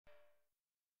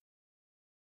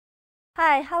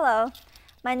Hi, hello.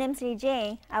 My name is Li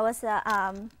Jing. I was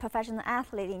a professional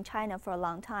athlete in China for a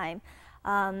long time.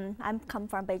 I come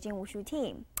from Beijing Wushu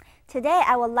team. Today,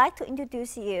 I would like to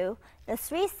introduce you the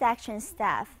three-section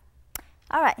staff.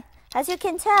 All right, as you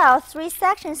can tell,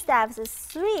 three-section staff is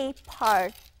three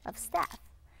parts of staff.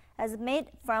 It's made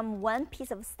from one piece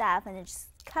of staff and it's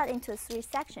cut into three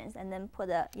sections and then put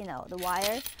the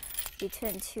wire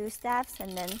between two staffs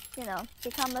and then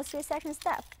become a three-section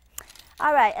staff.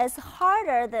 All right, it's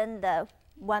harder than the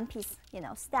one piece,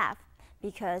 staff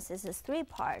because it's a three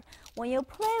part. When you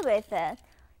play with it,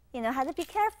 have to be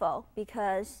careful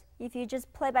because if you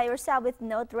just play by yourself with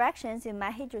no directions, you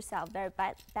might hit yourself very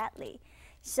badly.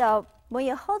 So when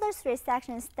you hold this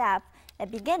three-section staff,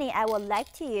 at the beginning, I would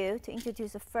like you to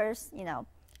introduce the first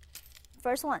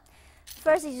one.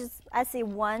 First is just, I say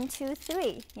 1, 2,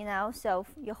 3, so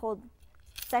you hold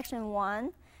section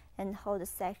 1 and hold the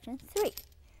section 3.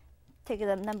 Take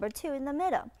the number 2 in the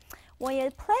middle. When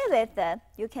you play with it,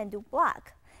 you can do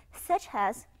block, such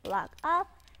as block up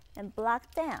and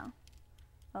block down.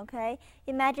 Okay?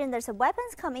 Imagine there's a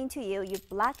weapons coming to you, you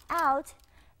block out.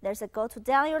 There's a go to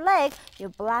down your leg, you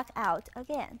block out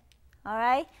again. All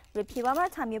right? Repeat one more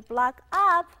time. You block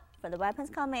up for the weapons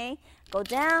coming, go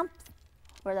down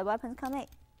for the weapons coming.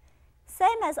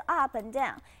 Same as up and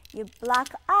down. You block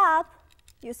up,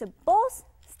 use both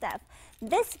steps.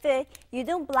 This way, you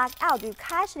don't block out, you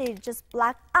casually just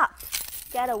block up,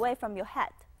 get away from your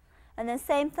head. And then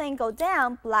same thing, go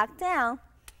down, block down,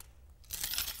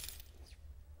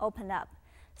 open up.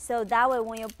 So that way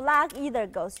when you block, either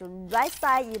goes to right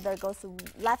side, either goes to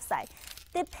left side.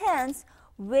 Depends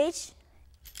which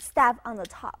staff on the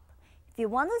top. If you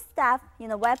want the staff,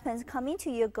 weapons coming to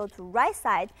you, go to right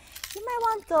side, you might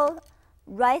want to go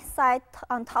right side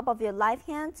on top of your left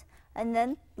hand and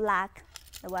then block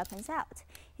the weapons out.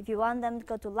 If you want them to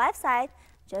go to left side,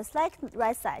 just like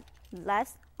right side,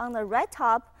 left on the right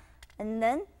top, and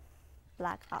then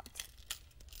block out.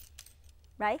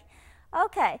 Right?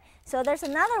 Okay, so there's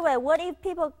another way. What if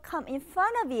people come in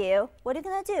front of you? What are you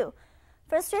going to do?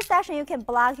 First three sections, you can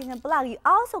block, You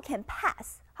also can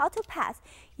pass. How to pass?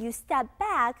 You step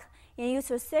back and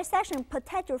use your third section,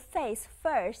 protect your face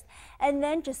first, and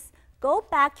then just go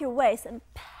back your waist and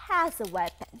pass the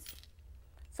weapons.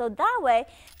 So that way,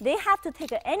 they have to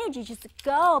take an energy just to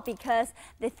go because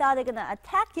they thought they're going to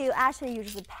attack you. Actually, you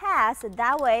just pass. So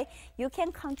that way, you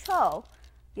can control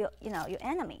your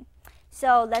enemy.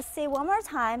 So let's see one more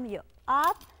time. You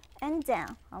up and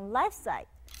down on left side.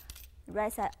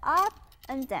 Right side up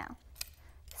and down.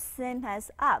 Same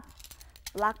as up.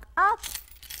 Block up,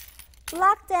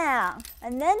 block down,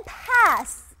 and then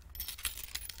pass.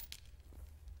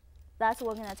 That's what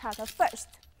we're going to tackle first.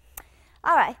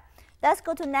 All right. Let's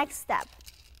go to next step.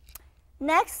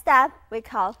 Next step we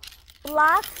call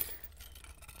block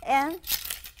and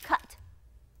cut.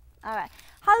 All right.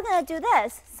 How are you going to do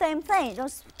this? Same thing,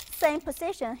 those same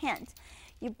position, hands.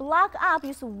 You block up,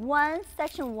 use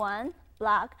section 1,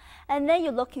 block, and then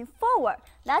you're looking forward.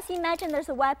 Let's imagine there's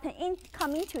a weapon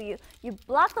coming to you. You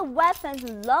block the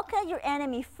weapon, look at your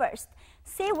enemy first.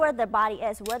 See where the body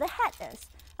is, where the head is.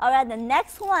 All right, the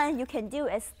next one you can do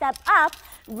is step up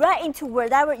right into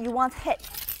wherever you want to hit.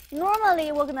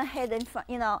 Normally, we're gonna hit in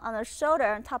front, on the shoulder,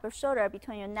 on top of shoulder,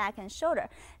 between your neck and shoulder.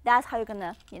 That's how you're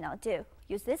gonna, do.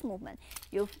 Use this movement.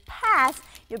 You pass,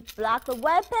 you block the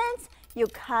weapons, you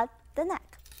cut the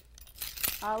neck.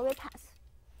 All the way pass.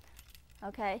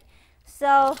 Okay,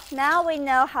 so now we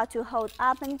know how to hold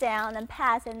up and down and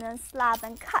pass and then slap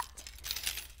and cut.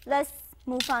 Let's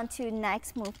move on to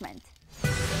next movement.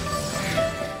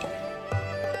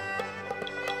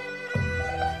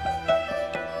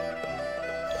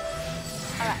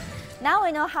 Now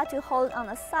we know how to hold on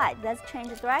the side. Let's change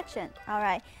the direction. All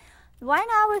right. Right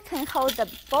now we can hold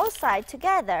both sides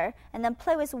together and then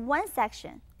play with one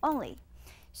section only.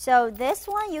 So this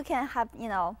one you can have,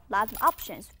 lots of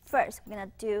options. First, we're going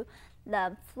to do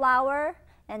the flower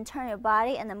and turn your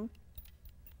body and then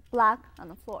block on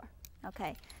the floor.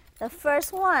 Okay. The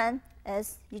first one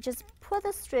is you just put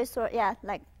the straight sword,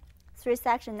 like three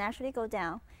sections naturally go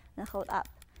down and hold up.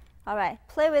 All right.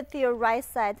 Play with your right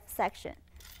side section.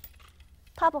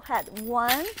 Top of head,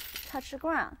 1, touch the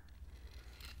ground,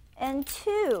 and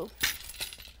 2,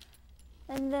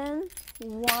 and then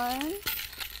 1,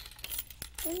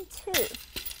 and 2.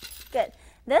 Good.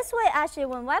 This way, actually,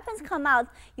 when weapons come out,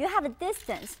 you have a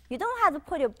distance. You don't have to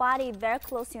put your body very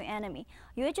close to your enemy.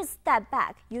 You just step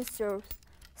back. Use your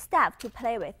step to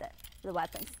play with it, the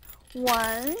weapons.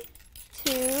 1,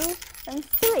 2, and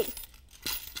 3.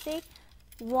 See?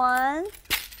 1,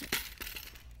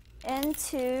 and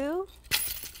 2.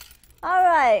 All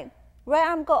right, Right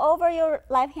arm go over your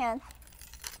left hand.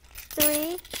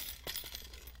 3,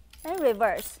 and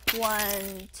reverse.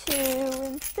 1, 2,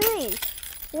 and 3.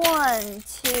 1,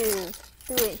 2,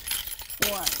 3.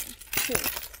 1, 2,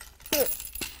 3.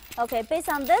 Okay, based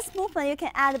on this movement, you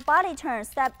can add body turn,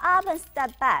 step up and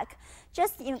step back.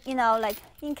 Just, you know, like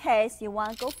in case you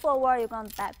want to go forward, you're going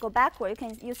to go backward, you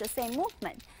can use the same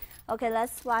movement. Okay,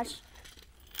 let's watch.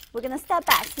 We're going to step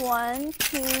back. 1,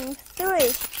 2,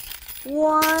 3.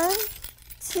 1,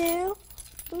 2,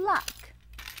 block.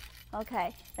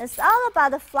 Okay, it's all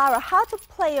about the flower, how to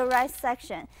play your right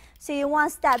section. So you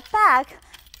want to step back,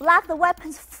 block the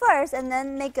weapons first, and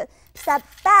then make a step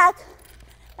back,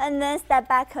 and then step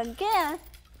back again,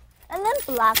 and then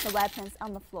block the weapons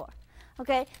on the floor.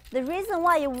 Okay, the reason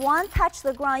why you want to touch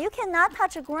the ground, you cannot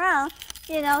touch the ground,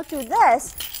 you know, through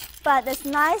this, but it's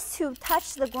nice to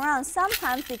touch the ground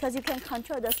sometimes because you can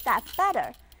control the step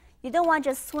better. You don't want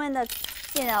to just swing the,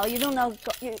 you know, you don't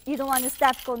want the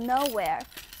step go nowhere.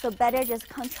 So better just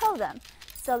control them.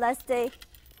 So let's do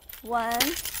 1,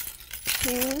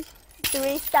 2,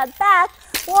 3, step back.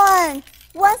 1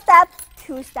 step,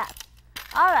 2 step.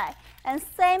 All right, and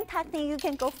same technique, you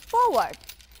can go forward.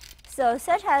 So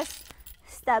such as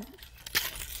step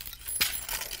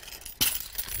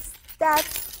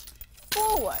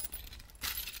forward.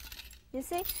 You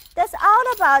see, that's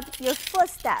all about your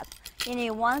footstep.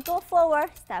 You want to go forward,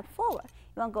 step forward.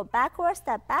 You want to go backward,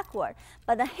 step backward.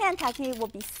 But the hand technique will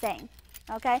be same.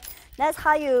 Okay, that's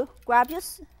how you grab your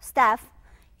staff,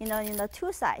 you know, in the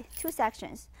two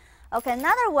sections. Okay,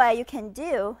 another way you can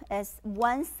do is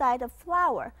one side of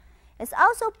flower. It's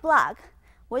also block.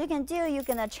 What you can do, you're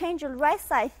gonna change your right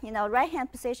side, you know, right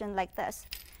hand position like this.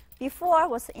 Before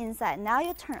was inside, now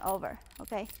you turn over.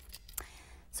 Okay,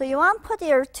 so you want to put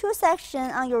your two section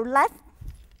on your left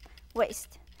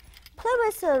waist. Play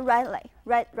with the right leg,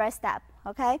 right step.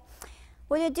 Okay,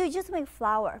 what you do, just make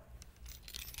flower.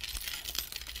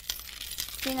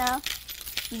 You know,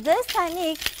 this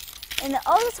technique in the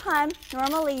old time,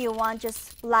 normally you want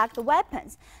just block the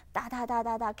weapons. Da da da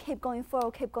da da, keep going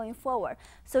forward, keep going forward.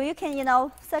 So you can, you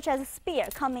know, such as a spear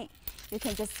coming, you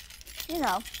can just, you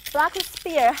know, block the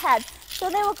spear head, so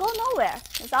they will go nowhere.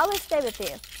 It's always stay with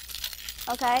you.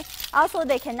 Okay. Also,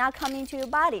 they cannot come into your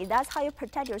body. That's how you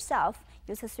protect yourself.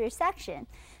 Use a 3 section.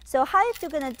 So how you're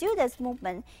gonna do this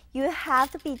movement? You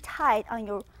have to be tight on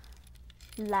your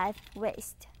left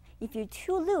waist. If you're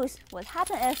too loose, what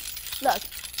happens is, look,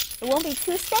 it won't be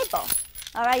too stable.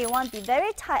 All right, you want to be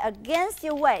very tight against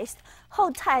your waist.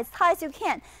 Hold tight, as tight as you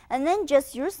can. And then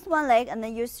just use one leg and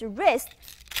then use your wrist.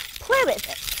 Play with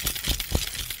it.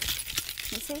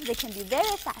 You see, they can be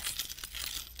very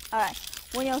fast. All right,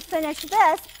 when you finish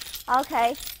this,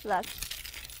 okay, look,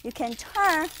 you can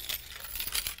turn,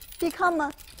 become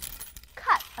a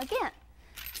cut again.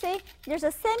 See, there's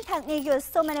the same technique. There's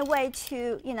so many ways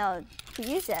to, you know, to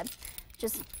use it.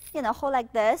 Just, you know, hold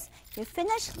like this. You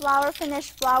finish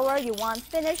flower, you want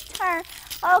finish turn.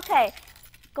 Okay,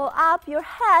 go up your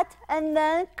head and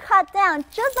then cut down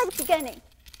just like the beginning.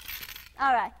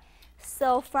 All right,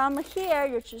 so from here,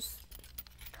 you just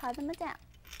cut them down.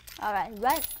 All right,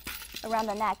 right around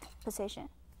the neck position.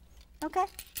 Okay,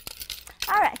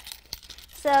 all right,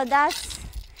 so that's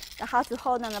how to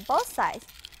hold on both sides.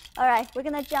 All right, we're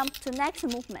gonna jump to next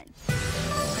movement.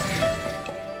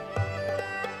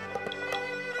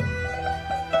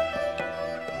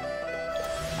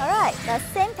 All right, the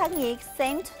same technique,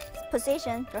 same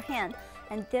position, your hand,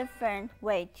 and different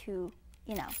way to,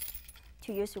 you know,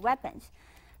 to use your weapons.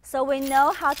 So we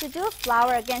know how to do a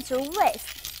flower against your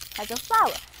waist as a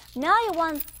flower. Now you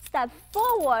want to step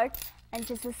forward and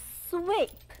just sweep.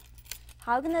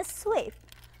 How are you gonna sweep?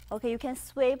 Okay, you can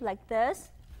sweep like this,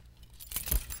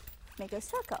 make a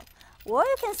circle, or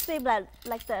you can sweep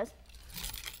like this.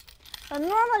 But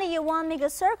normally you want to make a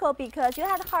circle because you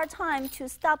had a hard time to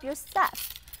stop your step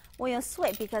when you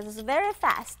sweep because it's very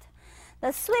fast.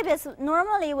 The sweep is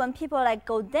normally when people like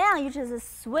go down, you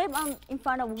just sweep on in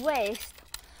front of waist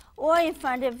or in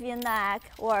front of your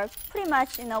neck or pretty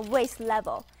much in a waist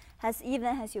level, as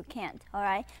even as you can. All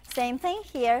right. Same thing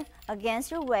here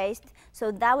against your waist,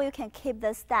 so that way you can keep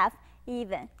the step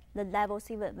even, the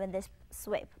levels even with this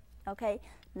sweep. Okay.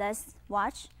 Let's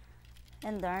watch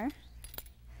and learn.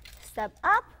 Step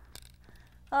up.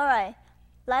 All right.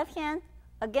 Left hand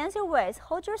against your waist.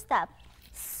 Hold your step.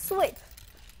 Sweep.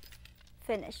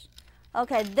 Finish.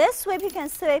 Okay, this sweep you can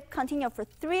sweep continue for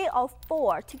 3 or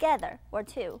 4 together, or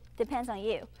 2, depends on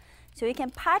you. So you can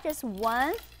practice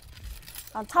 1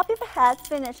 on top of your head,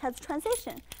 finish head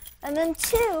transition, and then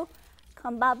 2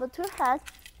 come up to your head,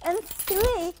 and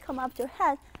 3 come up to your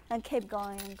head, and keep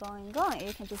going and going and going.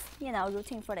 You can just,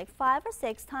 routine for like 5 or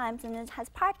 6 times and it has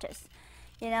practice.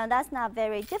 That's not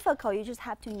very difficult. You just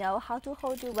have to know how to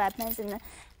hold your weapons, and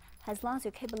as long as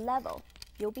you keep it level,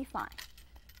 you'll be fine.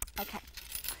 Okay.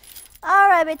 All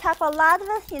right, we talked a lot of,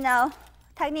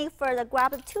 technique for the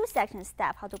grab the 2-section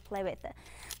step, how to play with it.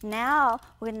 Now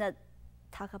we're gonna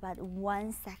talk about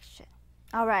 1 section.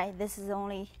 All right, this is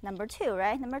only number 2,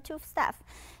 right? Number 2 step.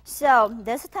 So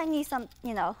this technique,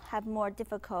 have more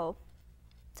difficult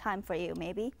time for you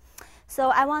maybe. So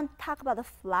I want to talk about the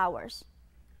flowers.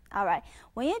 All right,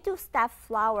 when you do staff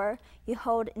flower, you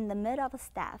hold in the middle of the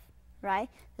staff, right?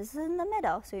 This is in the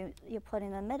middle, so you put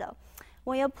in the middle.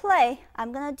 When you play,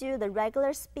 I'm gonna do the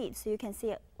regular speed so you can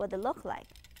see what they look like.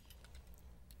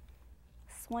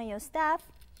 Swing your staff,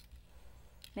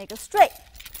 make it straight.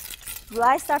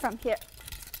 Right, start from here.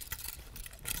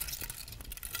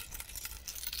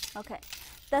 Okay,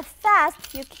 the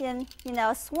fast you can,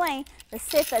 swing, the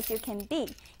safest you can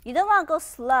be. You don't want to go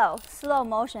slow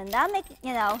motion. That make,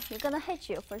 you're gonna hit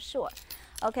you for sure.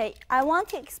 Okay, I want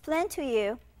to explain to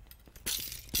you.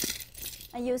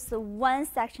 I use the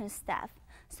 1-section staff.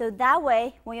 So that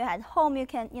way, when you're at home, you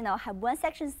can, have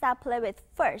 1-section staff play with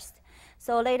first.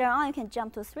 So later on, you can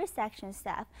jump to 3-section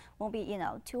staff. Won't be,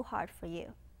 too hard for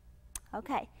you.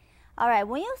 Okay, all right.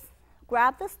 When you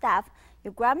grab the staff,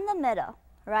 you grab in the middle,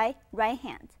 right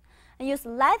hand, and use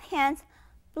left hand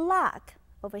block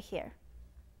over here,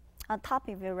 on top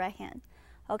of your right hand.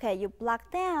 Okay, you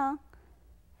block down.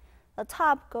 The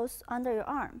top goes under your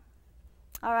arm.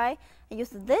 All right, and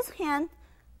use this hand.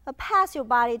 Pass your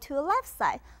body to the left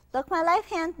side. Look my left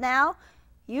hand now.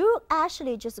 You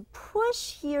actually just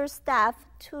push your staff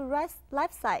to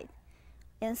left side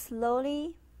and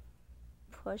slowly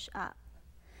push up.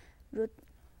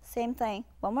 Same thing,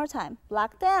 one more time.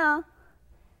 Block down.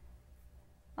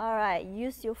 All right,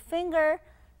 use your finger,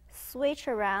 switch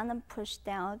around and push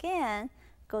down again.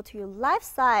 Go to your left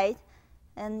side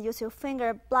and use your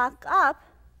finger, block up.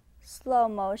 Slow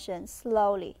motion,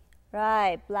 slowly.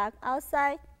 Right, block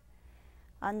outside.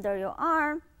 Under your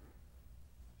arm,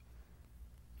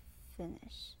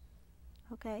 finish.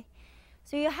 Okay,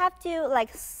 so you have to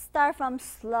start from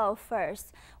slow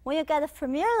first. When you get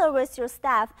familiar with your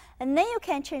staff, and then you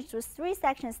can change to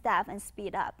 3-section staff and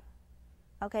speed up.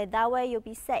 Okay, that way you'll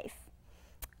be safe.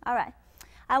 All right,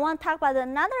 I want to talk about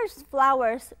another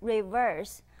flower's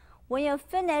reverse. When you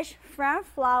finish front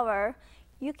flower,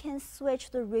 you can switch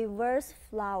to reverse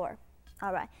flower.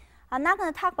 All right. I'm not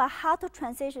going to talk about how to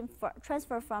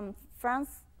transfer from front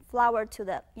flower to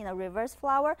the reverse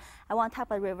flower. I want to talk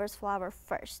about reverse flower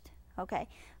first. Okay.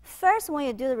 First, when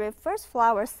you do the reverse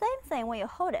flower, same thing when you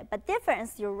hold it, but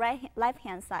difference your left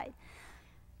hand side.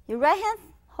 Your right hand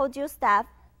hold your staff,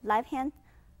 left hand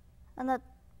not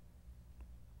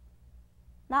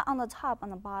on the top,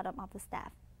 on the bottom of the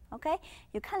staff. Okay.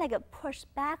 You kind of like push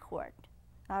backward.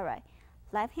 All right.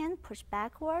 Left hand push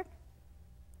backward.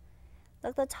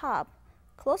 Look at the top.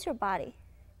 Close your body.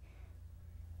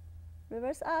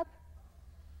 Reverse up.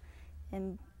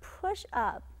 And push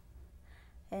up.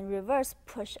 And reverse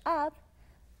push up.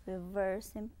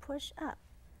 Reverse and push up.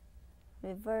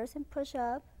 Reverse and push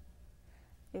up.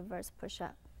 Reverse push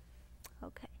up.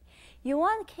 Okay. You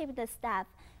want to keep the staff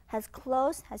as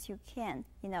close as you can.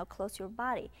 Close your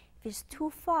body. If it's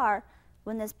too far,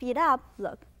 when they speed up,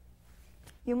 look.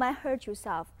 You might hurt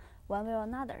yourself one way or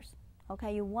another.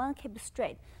 Okay, you want to keep it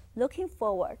straight, looking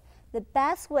forward. The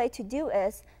best way to do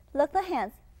is look the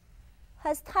hands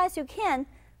as tight as you can.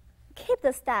 Keep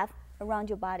the staff around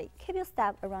your body. Keep your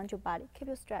staff around your body. Keep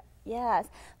your strap. Yes.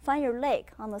 Find your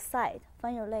leg on the side.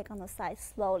 Find your leg on the side.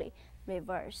 Slowly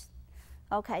reverse.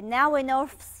 Okay. Now we know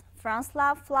front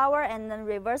flower and then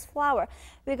reverse flower.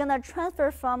 We're gonna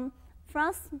transfer from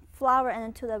front flower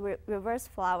and to the reverse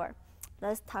flower.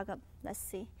 Let's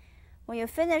see. When you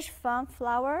finish front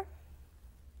flower,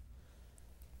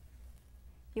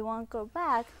 you want to go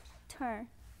back, turn,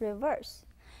 reverse.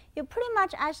 You pretty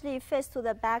much actually face to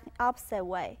the back opposite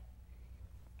way.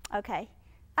 Okay,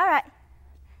 all right.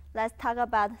 Let's talk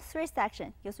about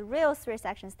 3-section. Use a real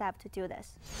 3-section step to do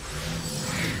this.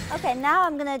 Okay, now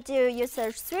I'm gonna use a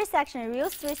 3-section, real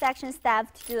 3-section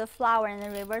step to do the flower and the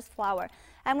reverse flower.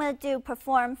 I'm gonna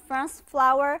perform front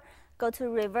flower, go to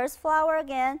reverse flower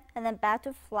again, and then back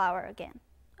to flower again.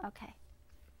 Okay.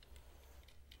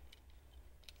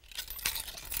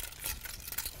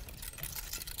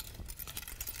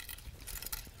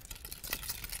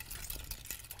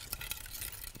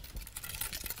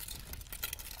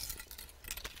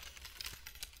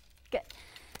 Good.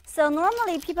 So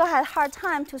normally people have a hard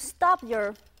time to stop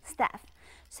your staff.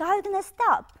 So how are you going to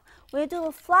stop? When you do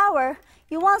a flower,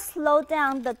 you want to slow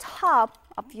down the top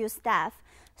of your staff,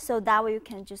 so that way you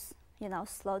can just,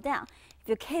 slow down. If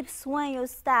you keep swinging your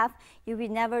staff, you'll be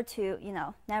never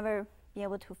be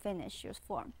able to finish your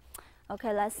form.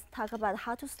 Okay, let's talk about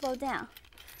how to slow down.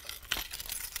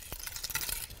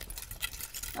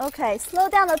 Okay, slow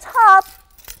down the top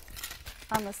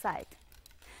on the side.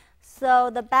 So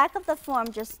the back of the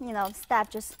form, just, staff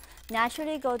just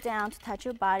naturally go down to touch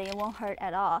your body. It won't hurt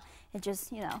at all. It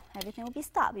just, everything will be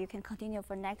stopped. You can continue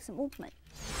for next movement.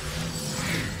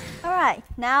 All right,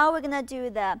 now we're gonna do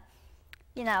the,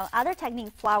 other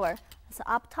technique, flower. So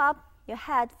up top, your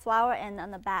head, flower, and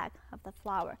on the back of the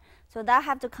flower. So that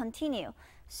have to continue.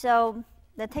 So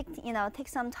take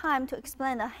some time to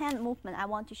explain the hand movement. I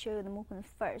want to show you the movement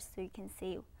first, so you can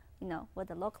see, what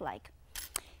they look like.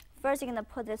 First, you're gonna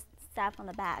put this staff on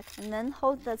the back, and then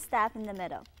hold the staff in the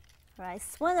middle. All right,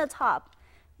 swing the top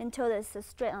until it's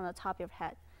straight on the top of your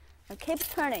head. Now keep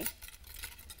turning.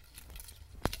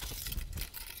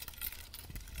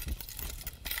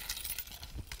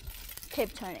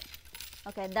 Keep turning.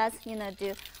 Okay, that's how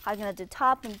you're gonna do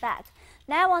top and back.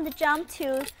 Now I want to jump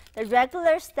to the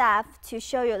regular staff to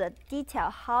show you the detail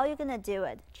how you're gonna do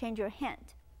it. Change your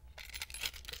hand.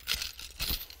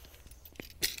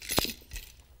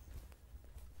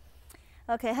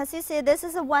 Okay, as you see, this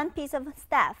is a one piece of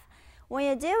staff. When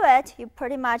you do it, you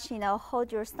pretty much,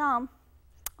 hold your thumb,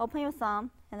 open your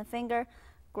thumb, and the finger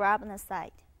grab on the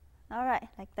side. All right,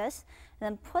 like this. And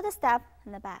then put the staff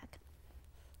in the back.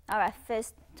 All right,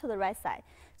 fist to the right side.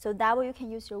 So that way you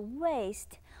can use your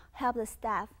waist, help the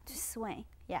staff to swing.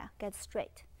 Yeah, get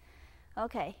straight.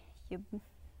 Okay, you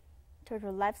turn to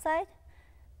the left side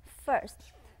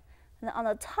first. And then on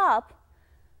the top,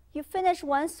 you finish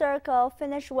one circle,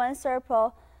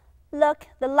 Look,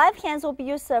 the left hand will be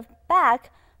used the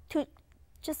back to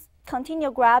just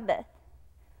continue grab it.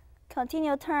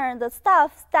 Continue turn. The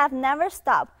staff never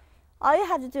stop. All you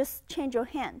have to do is change your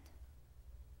hand.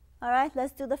 All right,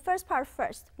 let's do the first part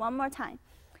first. One more time.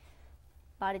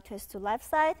 Body twist to left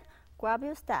side, grab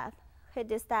your staff, hit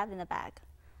this staff in the back.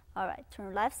 All right,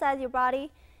 turn left side of your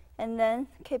body, and then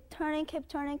keep turning.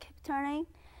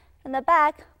 In the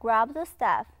back, grab the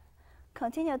staff,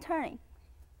 continue turning,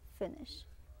 finish.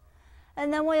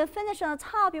 And then when you finish on the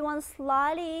top, you want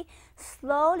to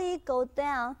slowly go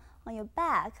down on your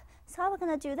back. So how we're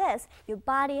gonna do this? Your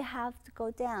body have to go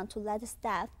down to let the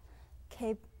staff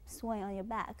keep swing on your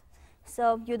back.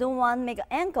 So you don't want to make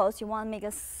angles, you want to make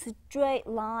a straight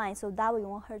line, so that way you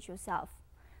won't hurt yourself.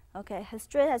 Okay, as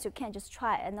straight as you can, just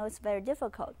try it. I know it's very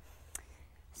difficult.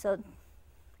 So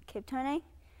keep turning,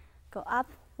 go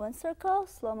up one circle,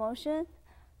 slow motion,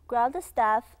 grab the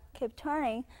staff, keep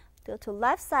turning, go to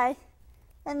left side,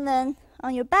 and then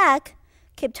on your back,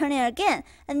 keep turning again.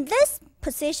 And this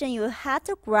position, you have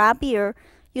to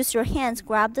use your hands,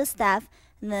 grab the staff,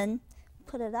 and then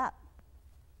put it up.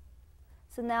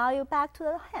 So now you're back to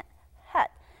the head,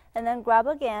 and then grab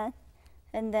again,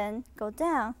 and then go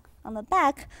down on the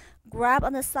back, grab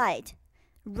on the side.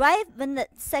 Right when the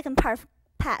second part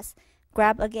pass,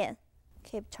 grab again.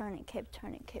 Keep turning.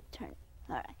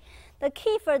 All right. The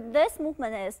key for this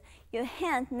movement is your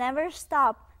hand never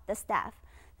stop the staff.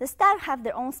 The staff have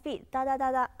their own speed,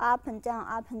 up and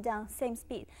down, same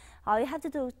speed. All you have to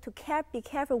do to be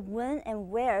careful when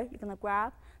and where you're gonna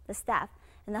grab the staff,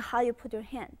 and then how you put your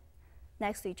hand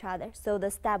next to each other, so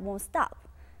the staff won't stop.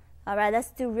 All right,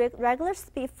 let's do regular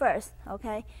speed first.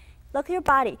 Okay, look at your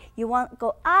body. You want to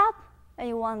go up and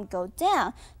you want to go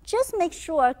down. Just make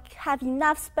sure have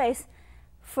enough space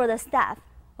for the staff.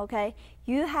 Okay,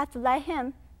 you have to let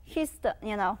him. He's the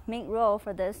main role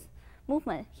for this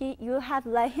movement. You have to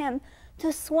let him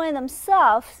to swing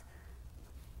themselves.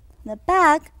 The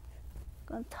back,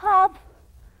 on top,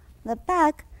 the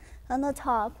back, on the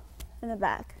top, and the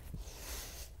back,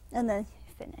 and then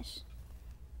finish.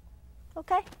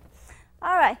 Okay,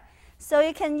 all right. So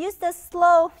you can use the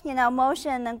slow,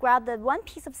 motion and grab the one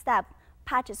piece of staff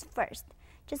patches first.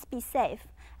 Just be safe,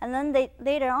 and then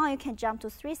later on you can jump to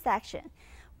 3 sections.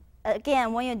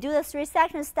 Again, when you do the 3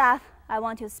 section staff, I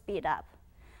want you to speed up.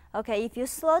 Okay, if you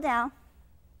slow down,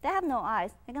 they have no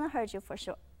eyes. They're gonna hurt you for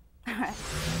sure. All right.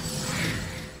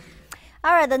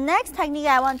 All right, the next technique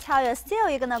I want to tell you is still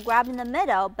you're gonna grab in the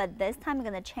middle, but this time you're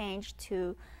gonna change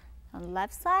to on the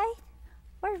left side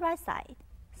or right side.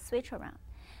 Switch around.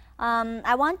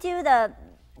 I want to do the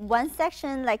one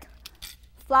section like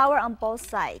flower on both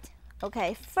sides.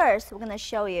 Okay, first we're gonna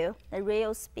show you the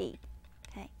real speed.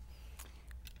 Okay,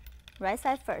 right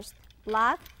side first.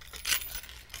 Block,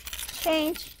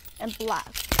 change, and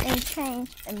block, and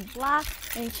change, and block,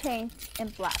 and change,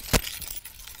 and block.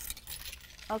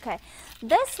 Okay,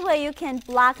 This way you can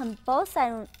block on both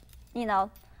sides, you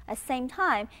know, at the same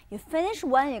time. You finish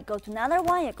one, you go to another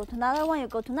one, you go to another one, you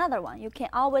go to another one. You can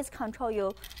always control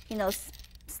your,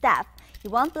 staff. You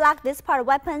want to block this part of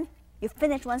weapon, you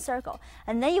finish one circle.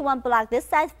 And then you want to block this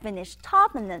side, finish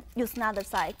top, and then use another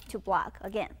side to block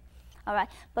again. All right,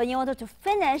 but in order to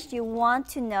finish, you want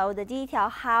to know the detail,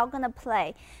 how gonna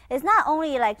play. It's not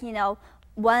only like,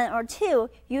 one or two,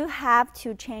 you have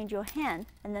to change your hand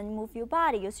and then move your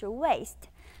body, use your waist.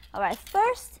 All right,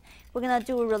 first, we're gonna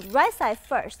do the right side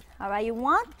first. All right, you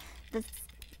want the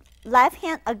left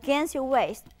hand against your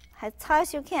waist, as tight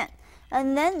as you can.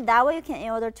 And then that way you can, in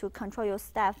order to control your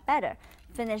staff better.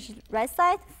 Finish right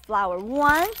side, flower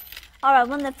one. All right,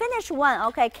 when you finish one,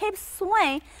 okay, keep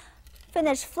swing.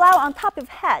 Finish flower on top of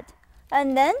head,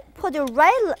 and then put your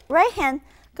right hand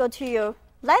go to your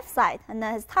left side, and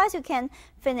then as tight as you can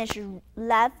finish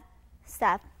left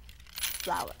staff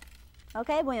flower.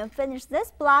 Okay, when you finish this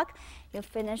block, you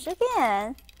finish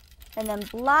again, and then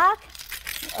block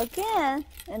again,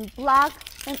 and block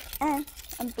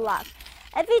and block.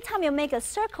 Every time you make a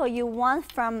circle, you want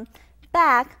from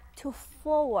back to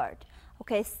forward.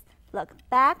 Okay, look,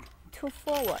 back to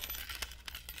forward,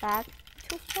 back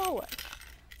to forward.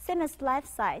 Same as left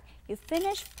side. You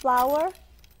finish flower,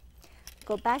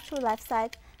 go back to left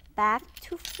side, back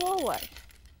to forward.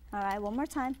 All right, one more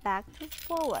time, back to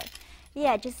forward.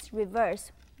 Yeah, just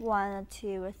reverse 1 or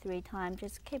 2 or 3 times.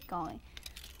 Just keep going.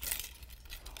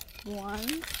 1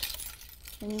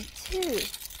 and 2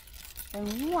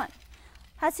 and 1.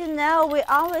 As you know, we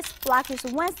always block this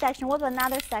one section with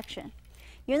another section.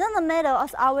 You know the middle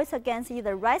is always against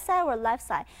either right side or left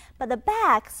side, but the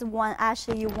back's one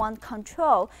actually you want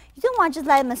control. You don't want just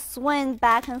let them swing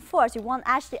back and forth. You want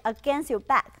actually against your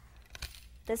back,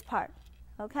 this part,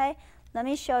 okay? Let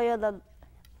me show you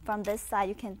from this side,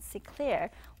 you can see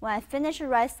clear. When I finish the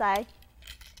right side,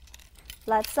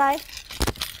 right side,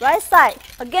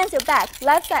 against your back,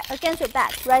 left side, against your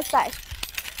back, right side.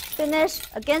 Finish,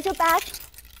 against your back,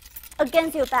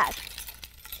 against your back,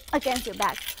 against your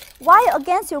back. While you're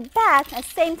against your back, at the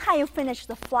same time you finish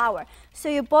the flower. So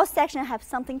your both sections have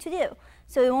something to do.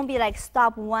 So it won't be like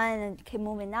stop one and keep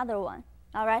moving another one.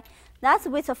 All right? That's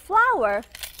with a flower,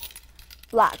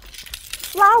 block,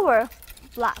 flower,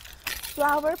 block,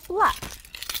 flower, block.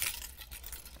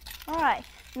 All right.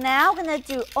 Now we're going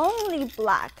to do only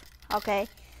block. Okay?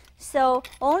 So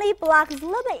only block is a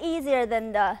little bit easier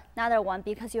than the another one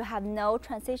because you have no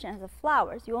transition as the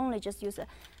flowers. You only just use a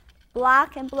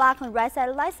block and block on right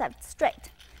side, left side,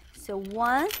 straight. So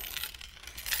 1,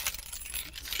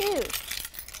 2,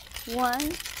 1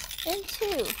 and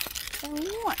 2 and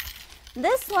 1.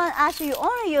 This one actually you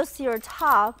only use your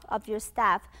top of your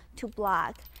staff to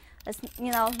block. As,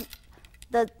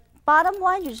 the bottom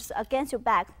one you just against your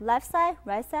back, left side,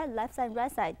 right side,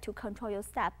 right side to control your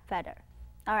staff better.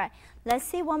 All right, let's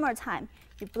see one more time.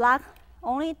 You block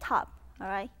only top. All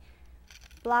right,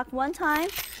 block one time.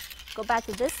 Go back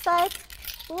to this side,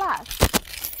 block,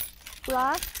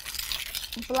 block,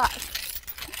 block,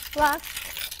 block,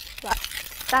 block.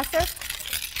 Faster.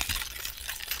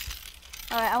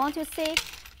 All right, I want you to see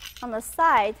on the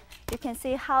side, you can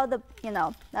see how the,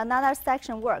 another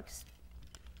section works.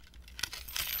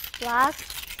 Block,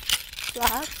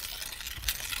 block.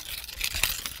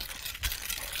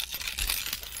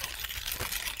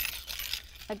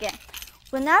 Again,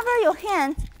 whenever your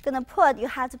hand gonna put, you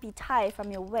have to be tight from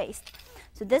your waist.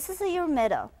 So this is your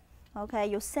middle, okay,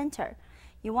 your center.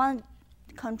 You want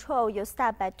to control your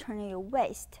step by turning your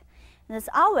waist. And it's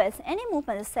always, any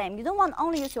movement is the same. You don't want to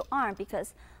only use your arm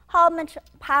because how much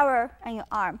power in your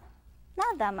arm?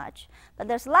 Not that much. But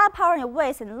there's a lot of power in your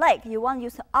waist and leg. You want to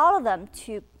use all of them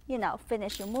to,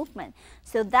 finish your movement.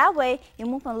 So that way, your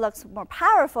movement looks more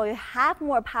powerful. You have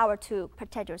more power to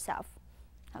protect yourself.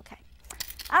 Okay.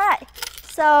 All right.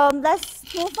 So let's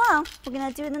move on. We're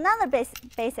going to do another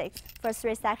basics for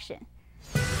 3 sections.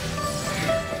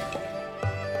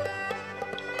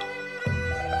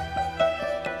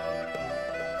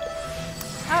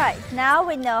 All right, now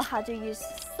we know how to use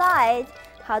side,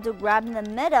 how to grab in the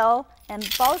middle, and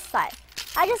both sides.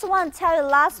 I just want to tell you the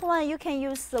last one, you can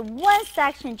use the one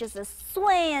section, just a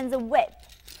swing and the whip.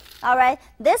 All right,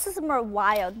 this is more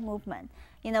wild movement,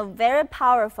 very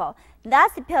powerful.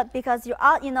 That's because your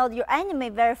enemy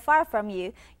very far from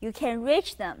you, you can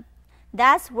reach them.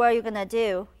 That's where you're gonna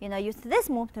do, use this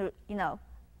move to,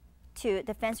 to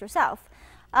defend yourself.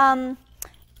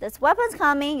 This weapon's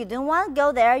coming, you don't want to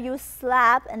go there, you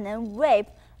slap and then whip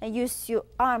and use your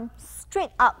arm straight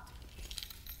up.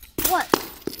 1.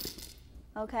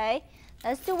 Okay,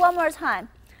 let's do one more time.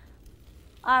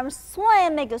 Arm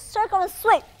swing, make a circle and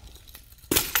sweep.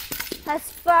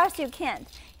 as far as you can.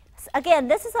 Again,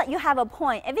 this is you have a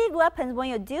point. Every weapon, when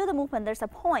you do the movement, there's a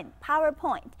point, power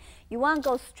point. You want to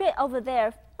go straight over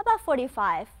there, about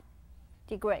 45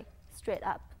 degrees, straight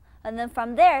up. And then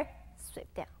from there,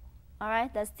 sweep down. All right,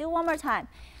 let's do one more time.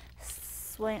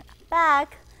 Swing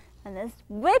back, and then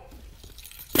whip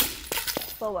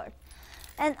forward.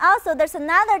 And also, there's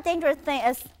another dangerous thing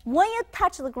is when you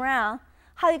touch the ground,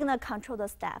 how are you going to control the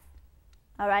staff?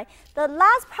 All right, the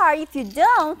last part, if you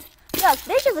don't, look,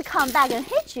 they just come back and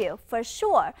hit you for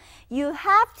sure. You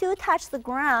have to touch the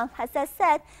ground. As I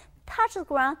said, touch the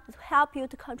ground to help you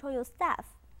to control your staff.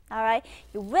 All right,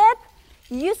 you whip,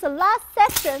 you use the last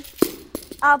section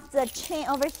of the chain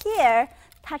over here,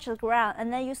 touch the ground,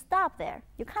 and then you stop there.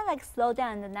 You kind of like slow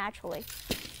down naturally.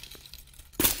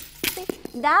 See?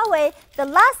 That way, the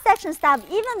last section stop,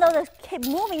 even though they keep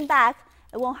moving back,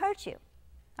 it won't hurt you.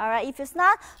 All right, if it's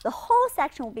not, the whole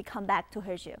section will come back to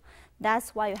hurt you.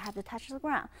 That's why you have to touch the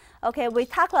ground. Okay, we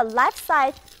talk about left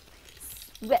side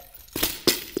whip.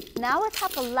 Now we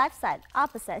talk about left side,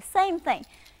 opposite, same thing.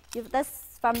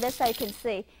 From this side you can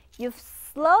see, you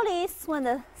slowly swing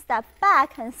the step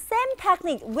back and same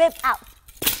technique, whip out.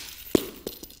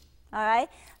 All right,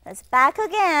 let's back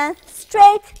again,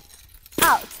 straight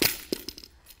out.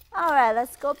 All right,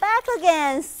 let's go back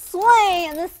again, swing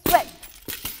and then straight.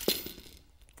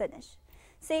 Finish.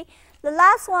 See, the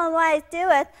last one when I do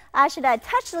it, actually I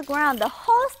touch the ground, the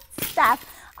whole staff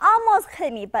almost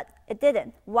hit me, but it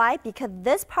didn't. Why? Because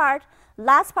this part,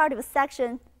 last part of the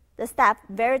section, the staff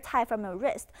very tight from your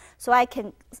wrist, so I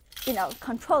can,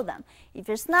 control them. If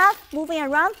it's not moving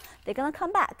around, they're gonna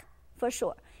come back for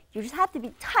sure. You just have to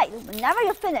be tight. Whenever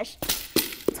you finish,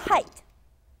 tight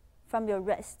from your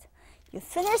wrist. You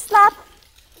finish slap,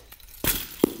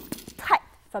 tight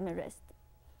from your wrist.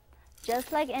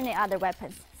 Just like any other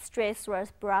weapons, straight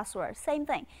swords, broadsword, same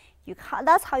thing.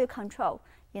 That's how you control,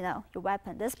 your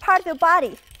weapon. This part of your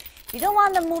body, you don't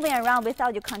want them moving around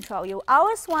without your control. You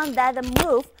always want that to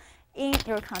move in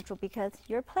your control because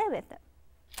you're playing with them.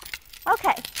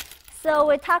 Okay, so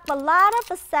we talked a lot of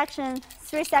the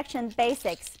three-section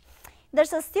basics.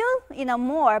 There's still,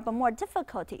 more, but more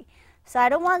difficulty. So I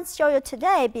don't want to show you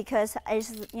today because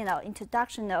it's,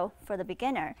 introductional for the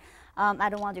beginner. I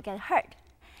don't want to get hurt.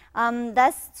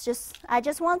 I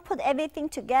just want to put everything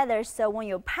together so when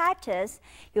you practice,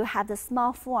 you have the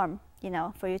small form,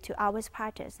 for you to always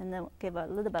practice and then give a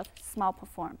little bit of small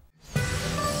form.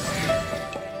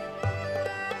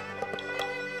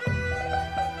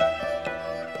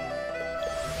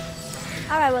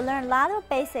 All right, we learned a lot of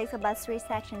basics about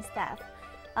three-section staff.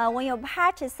 When you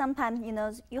practice, sometimes,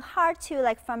 you're hard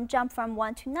to jump from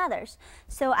one to another.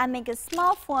 So I make a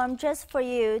small form just for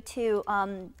you to,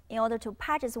 in order to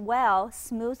practice well,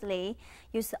 smoothly,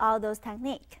 use all those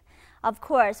techniques. Of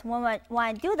course, when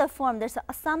I do the form, there's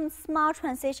some small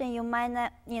transition you might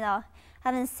not,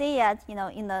 haven't seen yet,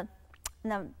 in the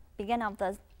beginning of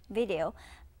the video.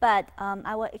 But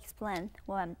I will explain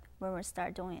when we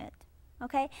start doing it.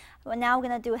 Okay, well, now we're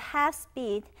going to do half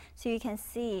speed so you can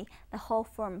see the whole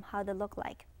form, how they look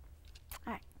like.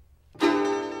 All right.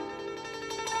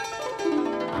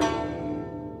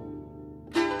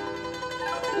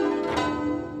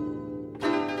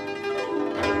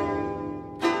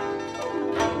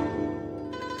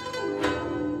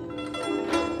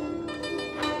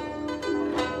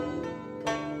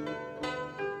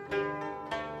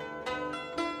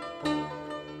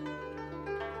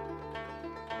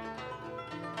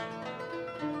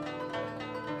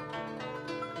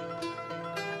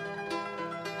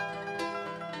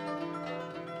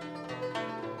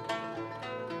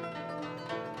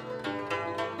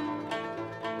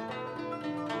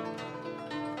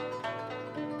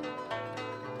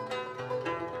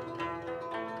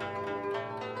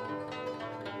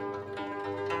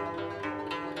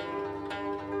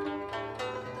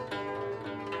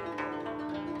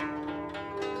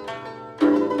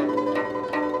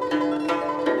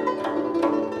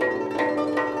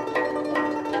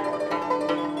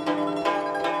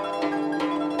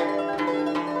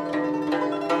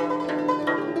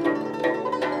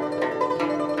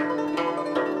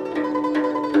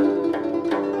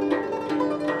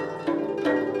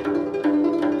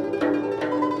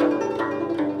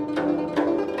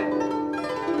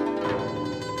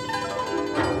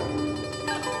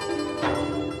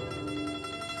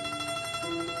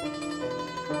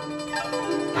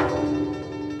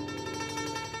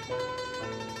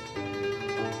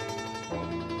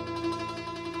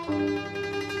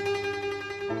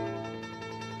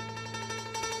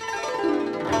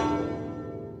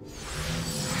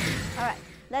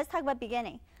 Let's talk about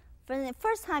beginning. For the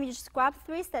first time, you just grab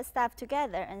three steps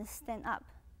together and stand up.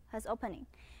 has opening.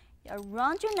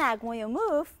 Around your neck when you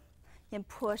move, and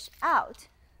push out.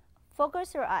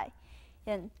 Focus your eye,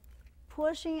 and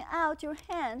pushing out your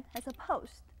hand as a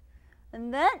post.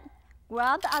 And then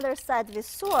grab the other side with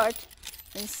sword,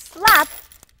 and slap,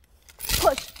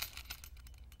 push.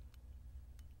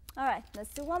 All right,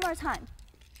 let's do one more time.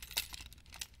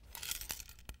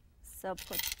 So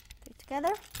put it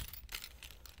together.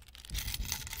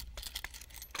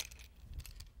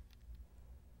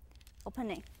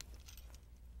 Opening.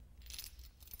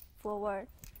 Forward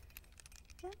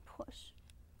and push.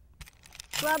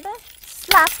 Grab it,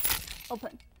 slap,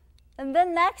 open. And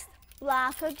then next,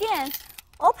 block again.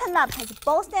 Open up as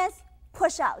both stance,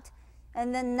 push out.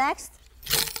 And then next,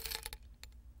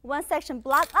 one section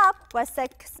block up, one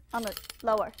section on the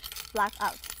lower, block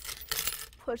out.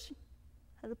 Push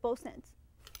as both stance.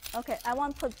 Okay, I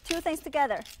want to put two things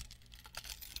together.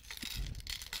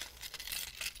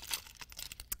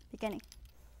 Beginning.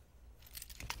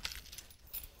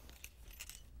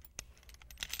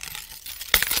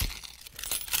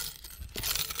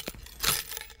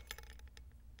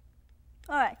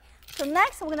 All right, so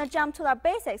next we're going to jump to our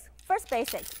basics. First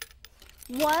basics,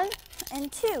 1 and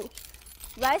 2,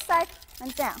 right side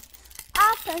and down,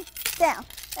 up and down,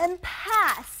 and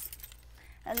pass,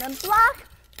 and then block,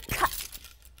 cut.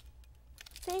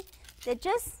 See, they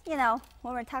just, when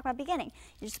we're talking about beginning,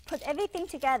 you just put everything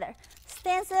together.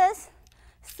 Stances,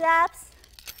 steps,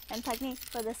 and technique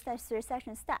for the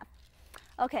 3-section step.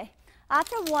 Okay,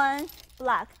 after 1,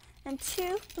 block, and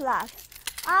 2, block,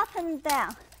 up and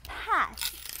down,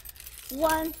 pass.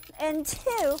 1 and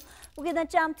 2, we're going to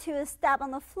jump to a step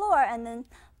on the floor and then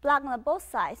block on both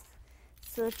sides.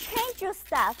 So change your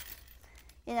step,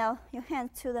 your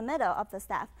hands to the middle of the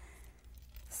step.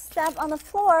 Step on the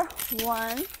floor,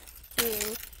 1, 2,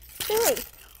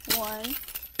 3. 1,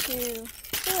 2,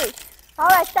 3. All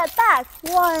right, step back,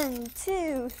 1,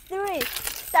 2, 3.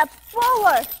 Step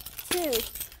forward, 2,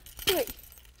 3.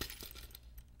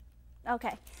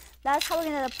 Okay, that's how we're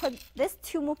going to put these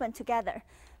two movements together.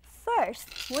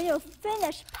 First, when you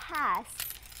finish pass,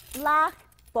 block,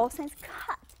 both hands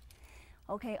cut.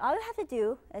 Okay, all you have to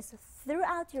do is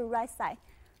throughout your right side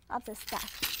of the step,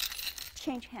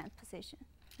 change hand position.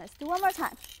 Let's do one more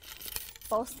time.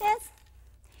 Both hands,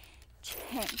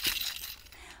 change.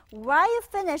 While you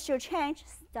finish your change,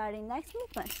 starting next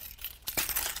movement.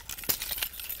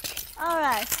 All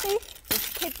right, see,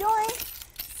 just keep doing,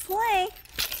 swing.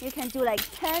 You can do like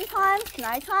 10 times,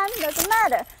 9 times, doesn't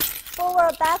matter.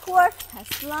 Forward, backward,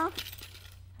 as long,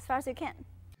 as far as you can.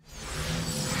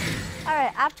 All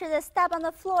right, after the step on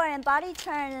the floor and body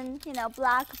turn and,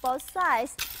 block both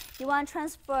sides, you want to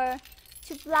transfer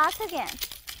to block again,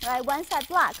 right? One side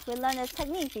block. We learned this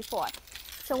technique before.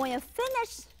 So when you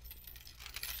finish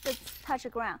the touch the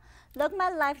ground, look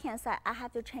my left hand side. I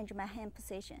have to change my hand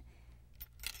position.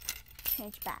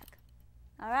 Change back.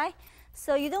 All right?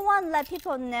 So you don't want to let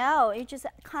people know. You just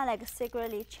kind of like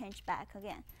secretly change back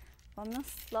again. One more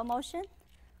slow motion.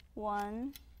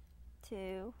 1,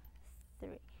 2, 3.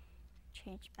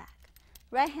 Change back.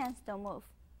 Right hands don't move.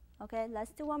 Okay,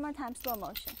 let's do one more time, slow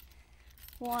motion.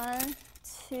 1,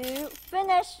 2,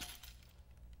 finish.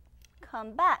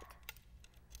 Come back.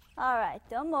 All right,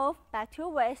 don't move. Back to your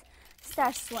waist.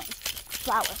 Start swing.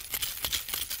 Flower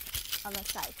on the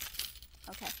side.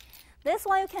 Okay. This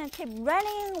one you can keep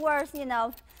running or,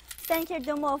 stand here,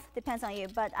 don't move. Depends on you.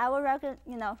 But I would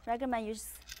recommend you just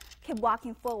keep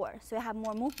walking forward so you have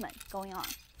more movement going on.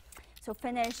 So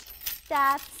finish.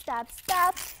 Step, step,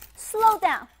 step, slow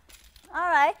down.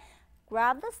 All right,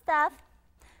 grab the step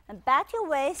and back your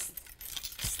waist.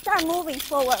 Start moving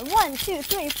forward. 1, 2,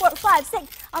 3, 4, 5,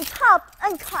 6. On top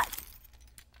and cut.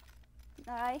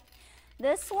 All right,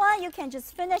 this one you can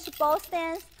just finish both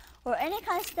stance or any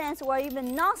kind of stance or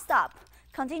even non-stop.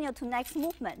 Continue to next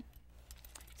movement.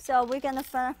 So we're gonna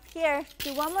from here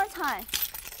do one more time.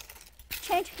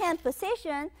 Change hand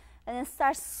position and then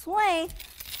start swing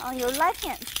on your left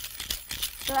hand.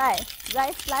 Right,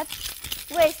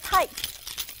 left, waist tight.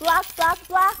 Block, block,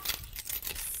 block.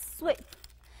 Sweep.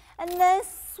 And then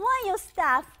swing your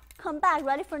step. Come back,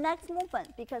 ready for next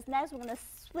movement. Because next we're going to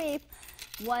sweep.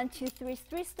 1, 2, 3,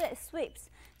 3 sweeps.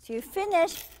 So you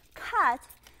finish, cut,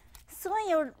 swing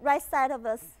your right side of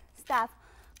the step.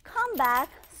 Come back,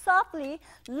 softly,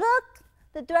 look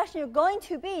the direction you're going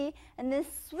to be, and then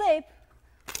sweep.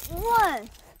 1,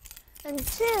 and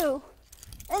 2,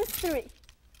 and 3.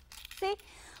 See?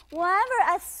 Whenever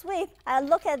I sweep, I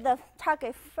look at the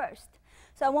target first,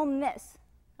 so I won't miss.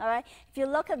 All right? If you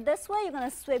look at this way, you're going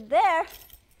to sweep there.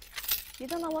 You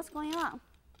don't know what's going on.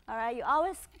 All right? You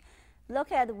always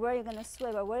look at where you're going to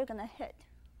sweep or where you're going to hit.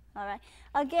 All right.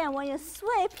 Again, when you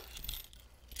sweep,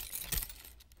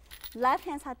 left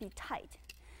hands have to be tight.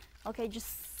 Okay,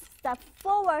 just step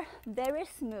forward, very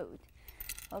smooth.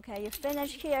 Okay, you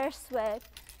finish here, sweep.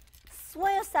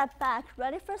 Swing a step back,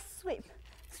 ready for sweep.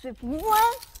 Sweep 1,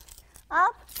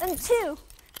 up, and 2,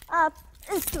 up,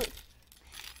 and sweep.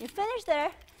 You finish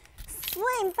there,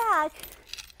 swing back,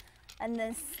 and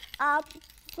then up,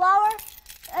 flower,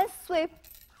 and sweep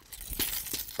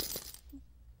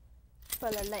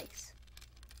for the legs.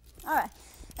 All right,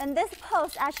 and this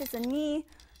pose, actually the knee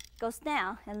goes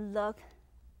down and look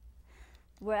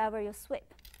wherever you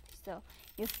sweep. So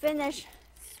you finish,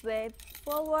 sweep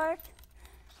forward,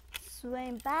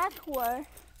 swing backward,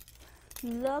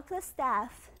 look the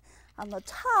staff on the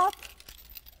top,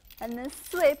 and then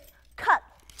sweep, cut,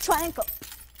 triangle.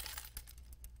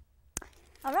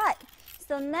 All right,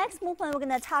 so next movement we're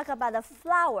going to talk about the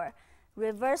flower.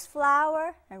 Reverse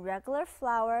flower and regular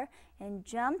flower, and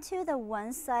jump to the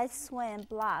one side, swing and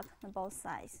block on both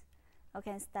sides.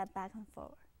 Okay, and step back and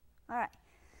forward. All right,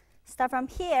 start from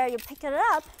here, you pick it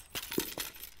up.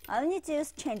 All you need to do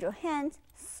is change your hand,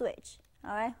 switch.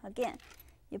 All right, again,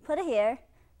 you put it here,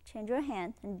 change your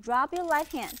hand, and drop your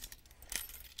left hand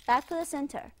back to the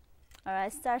center. All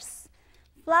right, start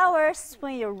flower,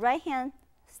 swing your right hand,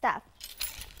 step.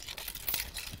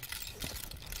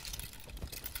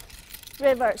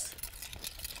 Reverse.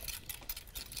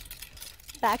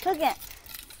 Back again.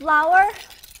 Flower,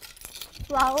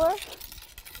 flower,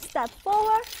 step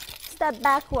forward, step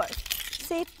backward.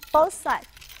 See, both sides.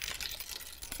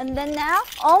 And then now,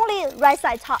 only right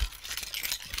side top.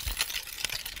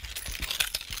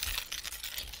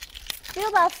 Do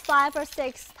about 5 or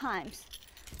 6 times.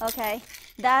 Okay,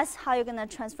 that's how you're gonna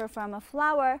transfer from a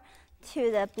flower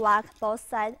to the block both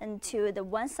sides and to the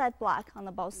one side block on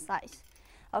the both sides.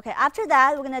 Okay, after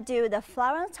that, we're gonna do the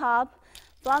flower on the top,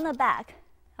 flower on the back.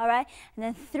 All right, and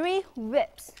then 3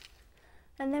 whips,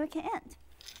 and then we can end.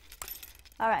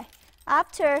 All right,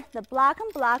 after the block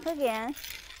and block again,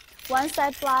 one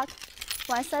side block,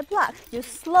 you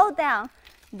slow down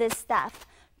this step.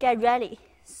 Get ready.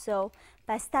 So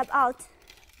by step out,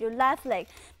 your left leg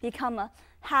become a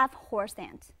half horse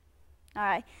stance. All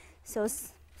right, so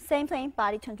same thing,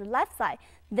 body turn to left side.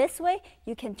 This way,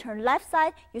 you can turn left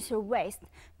side, use your waist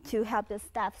to help the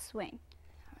step swing.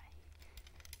 All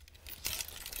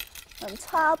right. On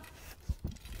top,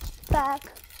 back,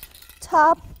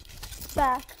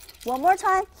 one more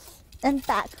time, and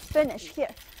back. Finish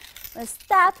here. And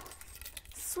step,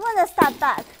 swing and step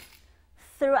back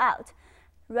throughout.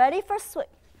 Ready for sweep.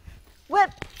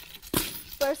 Whip.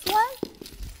 First one,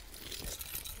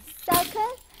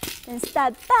 second, and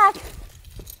step back.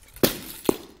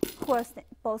 Horse,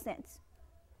 both ends.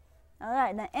 All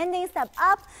right, then ending step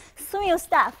up, swing your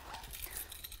step.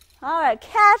 All right,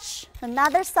 catch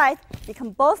another side, become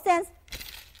both ends.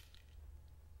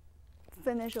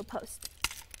 Finish your post.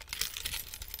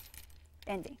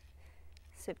 Ending.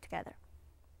 Sweep together.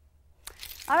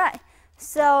 All right,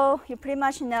 so you pretty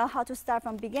much know how to start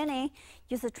from beginning.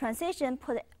 Use the transition,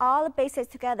 put all the basics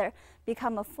together,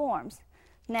 become a forms.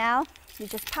 Now, you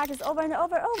just practice over and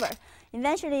over and over.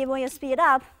 Eventually, when you speed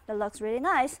up, that looks really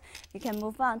nice. You can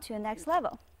move on to the next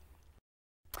level.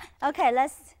 Okay,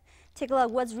 let's take a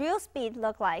look what's real speed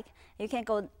look like. You can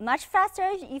go much faster.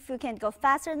 If you can go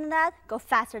faster than that, go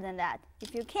faster than that.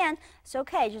 If you can't, it's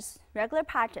okay, just regular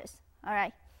practice. All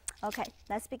right, okay,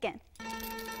 let's begin.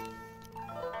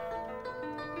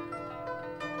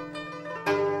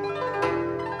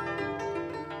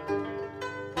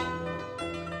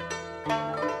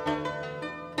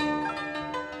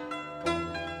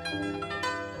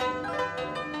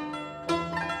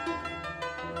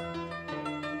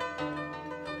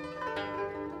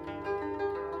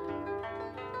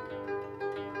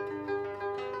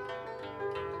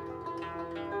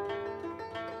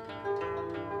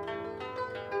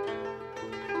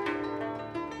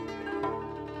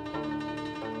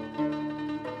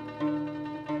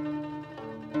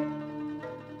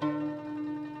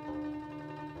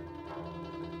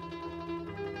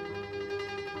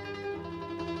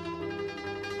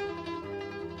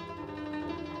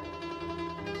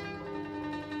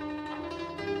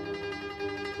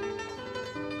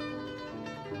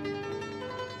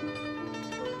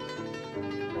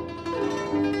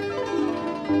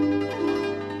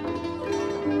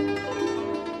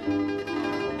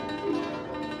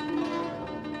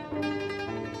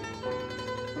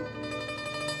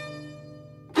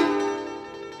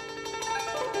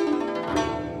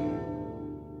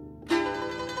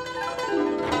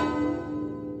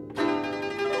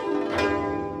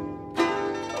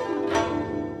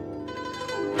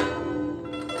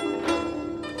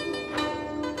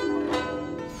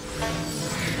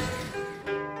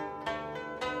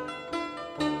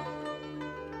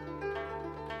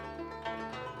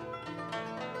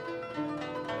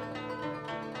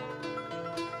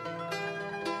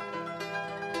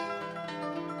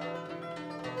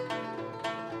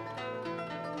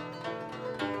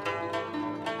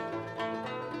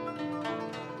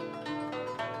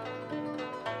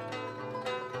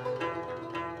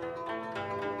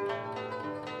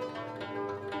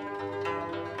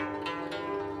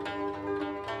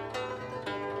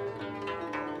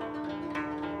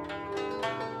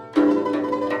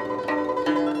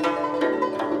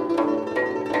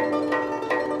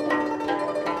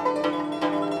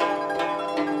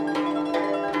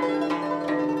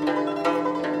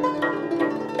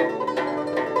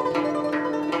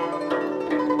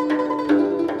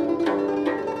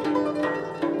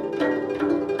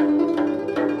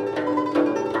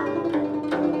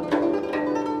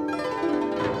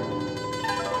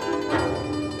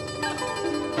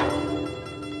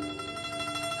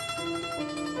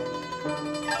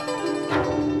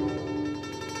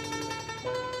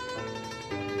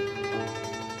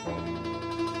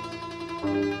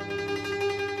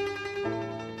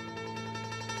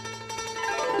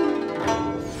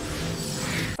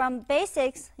 from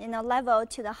basics, level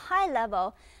to the high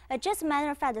level, it's just a matter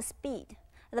of fact the speed.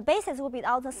 The basics will be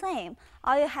all the same.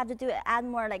 All you have to do is add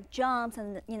more like jumps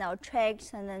and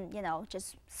tricks, and then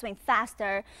just swing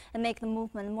faster and make the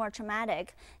movement more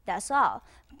dramatic. That's all.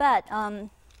 But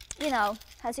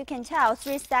as you can tell,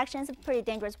 3 sections of pretty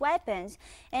dangerous weapons.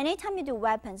 Anytime you do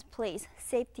weapons, please,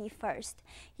 safety first.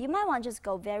 You might want to just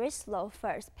go very slow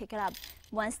first, pick it up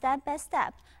one step by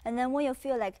step, and then when you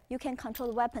feel like you can control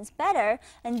the weapons better,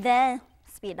 and then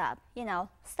speed up,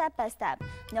 step by step,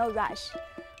 no rush.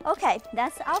 Okay,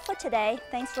 that's all for today.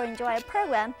 Thanks for enjoying the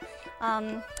program.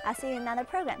 I'll see you in another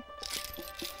program.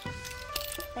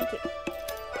 Thank you.